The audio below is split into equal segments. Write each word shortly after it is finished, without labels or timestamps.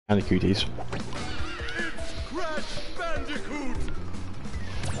Bandicooties. Crash Bandicoot!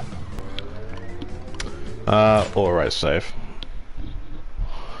 Alright, save.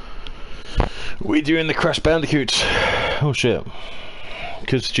 We doing the Crash Bandicoot. Oh shit.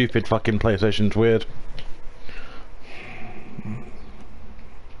 Cause stupid fucking PlayStation's weird.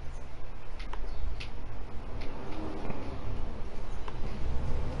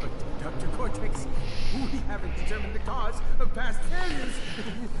 Dr. Cortex, we haven't determined the cause of past failures.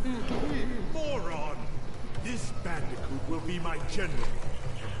 Moron! This Bandicoot will be my general.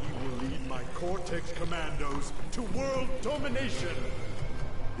 He will lead my Cortex commandos to world domination.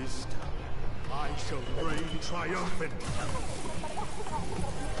 This time, I shall reign triumphant.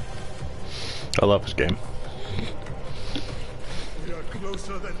 I love this game. We are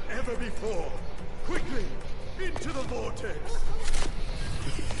closer than ever before. Quickly, into the vortex.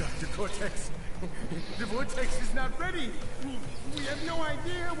 Dr. Cortex, the vortex is not ready. We have no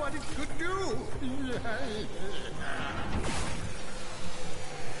idea what it could do.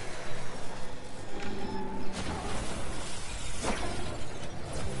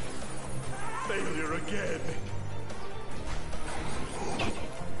 Failure again.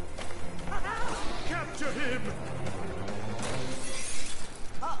 Capture him.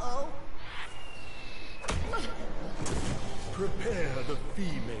 Uh-oh. Prepare the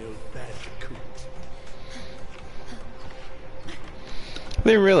female Bandicoot. I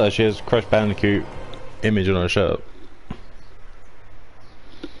didn't realise she has Crash Bandicoot image on her shirt.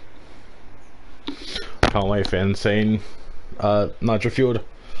 Can't wait for Insane Nitro Fueled.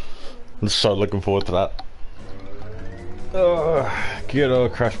 I'm so looking forward to that. Good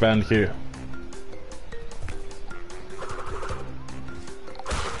old Crash Bandicoot.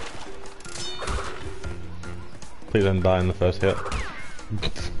 Please don't die in the first hit.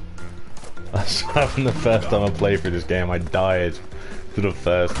 That's what happened the first time I played through this game. I died to the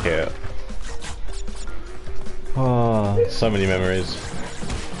first hit. Oh, so many memories.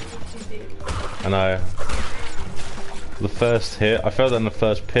 I know. The first hit, I felt that in the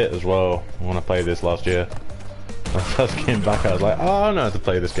first pit as well when I played this last year. When I first came back, I was like, oh, I know how to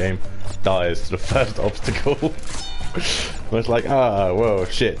play this game. Dies to the first obstacle. I was like, ah, whoa,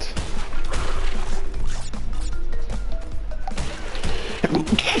 shit.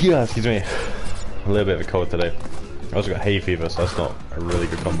 Yeah, excuse me. A little bit of a cold today. I also got hay fever, so that's not a really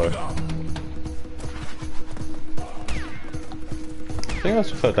good combo. I think I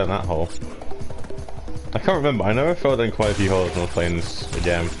also fell down that hole. I can't remember. I know I fell down quite a few holes when I was playing this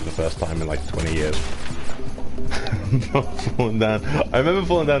again for the first time in like 20 years. Not falling down. I remember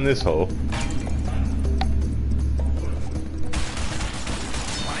falling down this hole.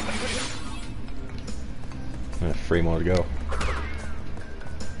 Yeah, 3 more to go.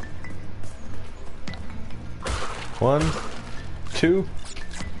 1, 2,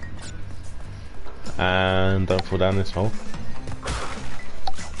 and don't fall down this hole.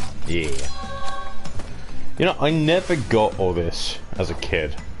 Yeah. You know, I never got all this as a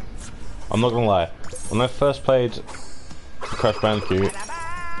kid. I'm not gonna lie. When I first played Crash Bandicoot,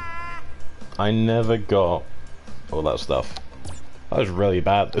 I never got all that stuff. I was really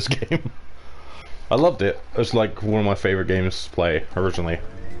bad at this game. I loved it. It was like one of my favorite games to play originally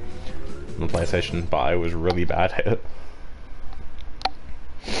on the PlayStation, but I was really bad at it.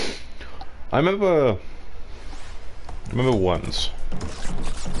 I remember once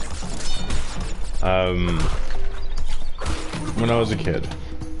when I was a kid,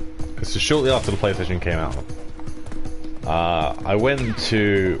 this is shortly after the PlayStation came out, I went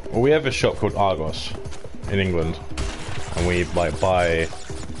to, well, we have a shop called Argos in England, and we like buy,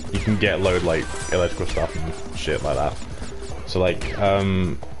 you can get load like electrical stuff and shit like that. So like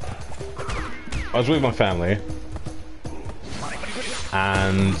I was with my family,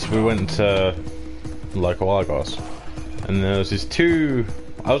 and we went to local Argos, and there was these two,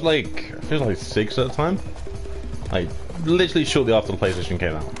 I was like, I think it was like 6 at the time, like literally shortly after the PlayStation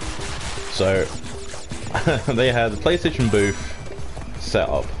came out. So they had the PlayStation booth set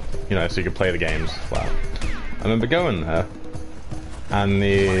up, you know, so you could play the games. Wow. I remember going there, and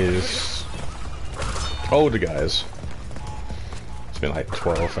these older guys, it's been like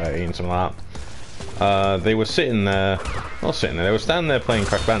 12, 13, something like that. They were sitting there, not sitting there, they were standing there playing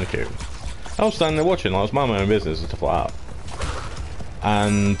Crash Bandicoot. I was standing there watching, I was minding my own business and stuff like that.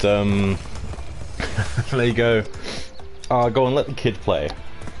 And they go, go and let the kid play.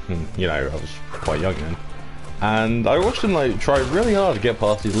 And, you know, I was quite young then. And I watched them like try really hard to get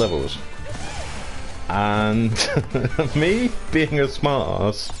past these levels. And me being a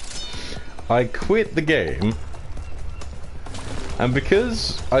smartass, I quit the game. And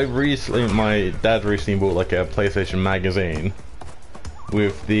because my dad recently bought like a PlayStation magazine,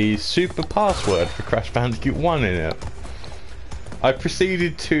 with the super password for Crash Bandicoot 1 in it. I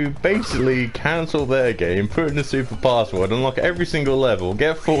proceeded to basically cancel their game, put in the super password, unlock every single level,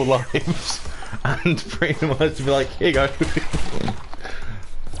 get 4 lives, and pretty much be like, here you go.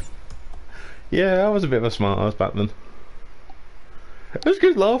 Yeah, I was a bit of a smart ass back then. It was a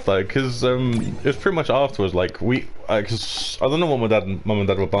good laugh though, because it was pretty much afterwards, like, because I don't know what mum and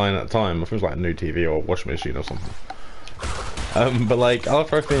dad were buying at the time. I think it was like a new TV or a washing machine or something. But like,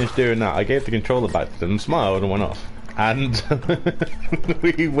 after I finished doing that, I gave the controller back to them, smiled and went off. And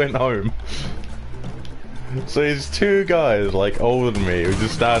we went home. So there's 2 guys, like, older than me, who were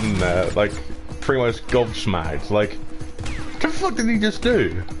just standing there, like, pretty much gobsmacked. Like, what the fuck did he just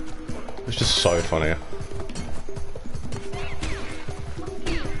do? It's just so funny.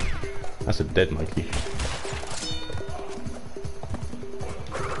 That's a dead monkey.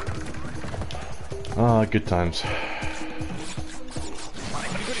 Ah, good times.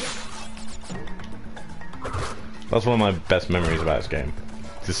 That's one of my best memories about this game.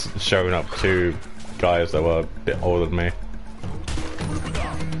 Just showing up 2 guys that were a bit older than me.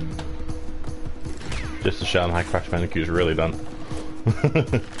 Just to show them how Crash Bandicoot's really done.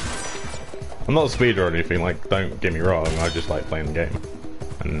 I'm not a speeder or anything, like, don't get me wrong, I just like playing the game.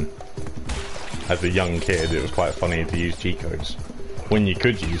 And as a young kid, it was quite funny to use cheat codes. When you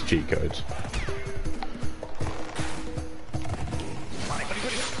could use cheat codes.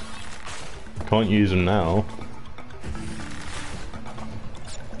 Can't use them now.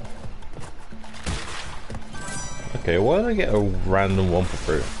 Okay, why did I get a random Wumpa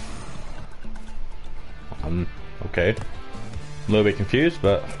fruit? Okay. A little bit confused,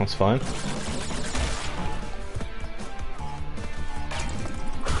 but that's fine.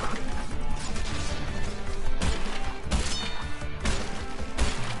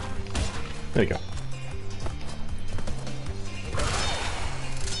 There you go.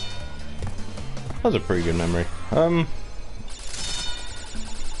 That was a pretty good memory.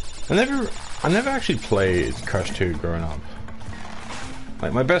 I never actually played Crash 2 growing up.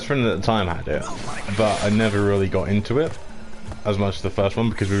 Like, my best friend at the time had it, but I never really got into it as much as the first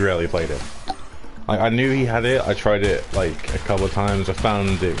one because we rarely played it. Like, I knew he had it, I tried it like a couple of times, I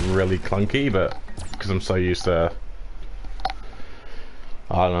found it really clunky, but because I'm so used to,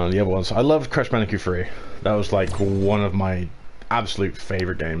 I don't know, the other ones. I loved Crash Bandicoot 3. That was like one of my absolute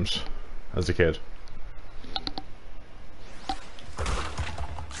favourite games as a kid.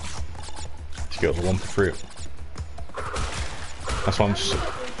 Got the Wumpa fruit. That's why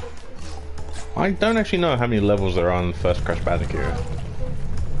I don't actually know how many levels there are on the first Crash Bandicoot.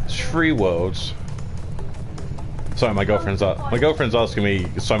 It's 3 worlds. Sorry, my girlfriend's asking me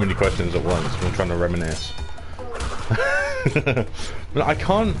so many questions at once. I'm trying to reminisce. But I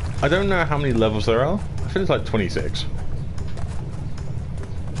don't know how many levels there are. I think it's like 26.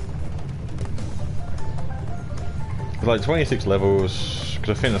 It's like 26 levels,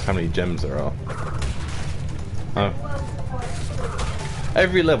 because I think that's how many gems there are. Oh.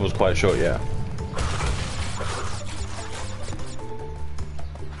 Every level's quite short, yeah.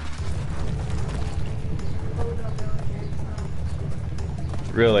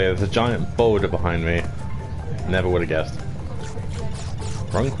 Really, there's a giant boulder behind me. Never would have guessed.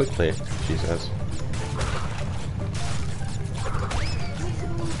 Run quickly, she says.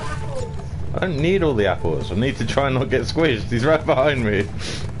 I don't need all the apples. I need to try and not get squished. He's right behind me.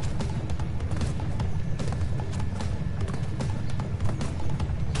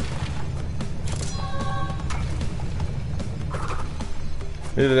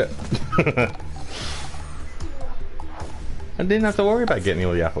 Did it? I didn't have to worry about getting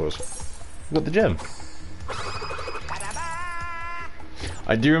all the apples. I got the gem.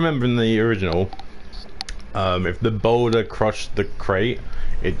 I do remember in the original, if the boulder crushed the crate,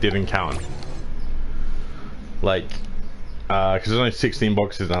 it didn't count. Like, because there's only 16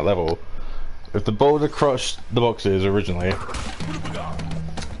 boxes in that level. If the boulder crushed the boxes originally,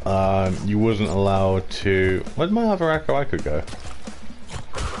 you wasn't allowed to... Where'd my other Aku go?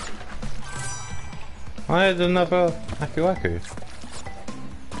 I had another Aku.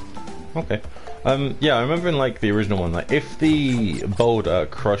 Okay. Yeah, I remember in like the original one, like if the boulder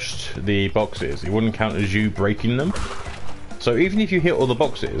crushed the boxes, it wouldn't count as you breaking them. So even if you hit all the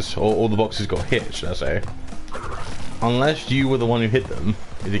boxes, or all the boxes got hit, should I say, unless you were the one who hit them,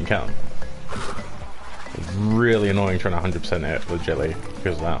 it didn't count. It's really annoying trying to 100% it legitly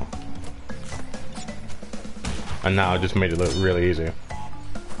because of that. And now I just made it look really easy.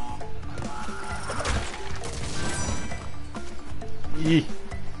 Yee.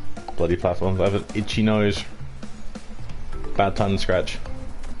 Bloody platforms, I have an itchy nose. Bad time to scratch.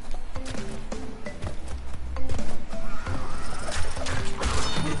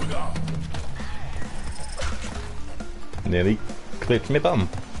 Nearly clipped me bum.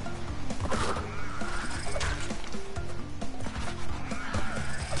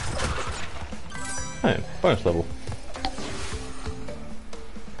 Oh, bonus level.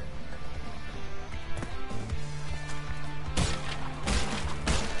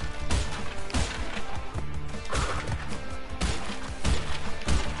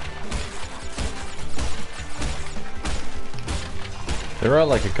 There are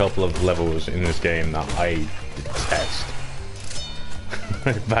like a couple of levels in this game that I detest.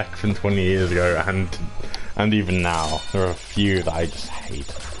 Back from 20 years ago and even now, there are a few that I just hate.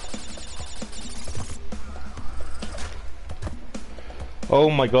 Oh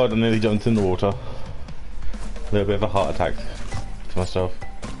my god, I nearly jumped in the water. A little bit of a heart attack to myself.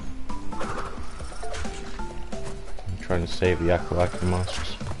 I'm trying to save the aqua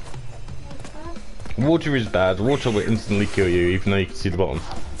masks. Water is bad. Water will instantly kill you, even though you can see the bottom.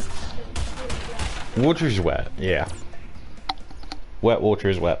 Water is wet, yeah. Wet water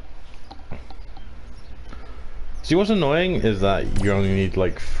is wet. See, what's annoying is that you only need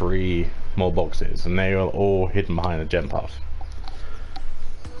like 3 more boxes, and they are all hidden behind a gem path.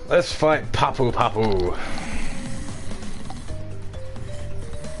 Let's fight Papu Papu.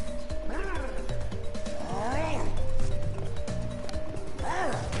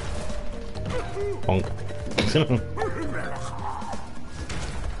 Bonk.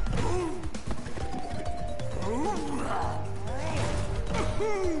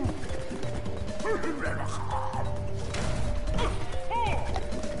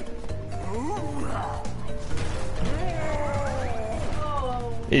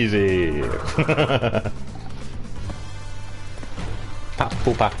 Easy.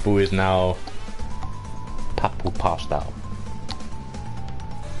 Papu Papu is now Papu passed out.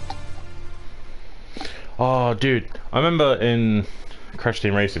 Oh, dude, I remember in Crash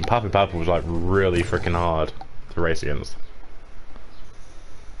Team Racing, Papu Papu was like really freaking hard to race against.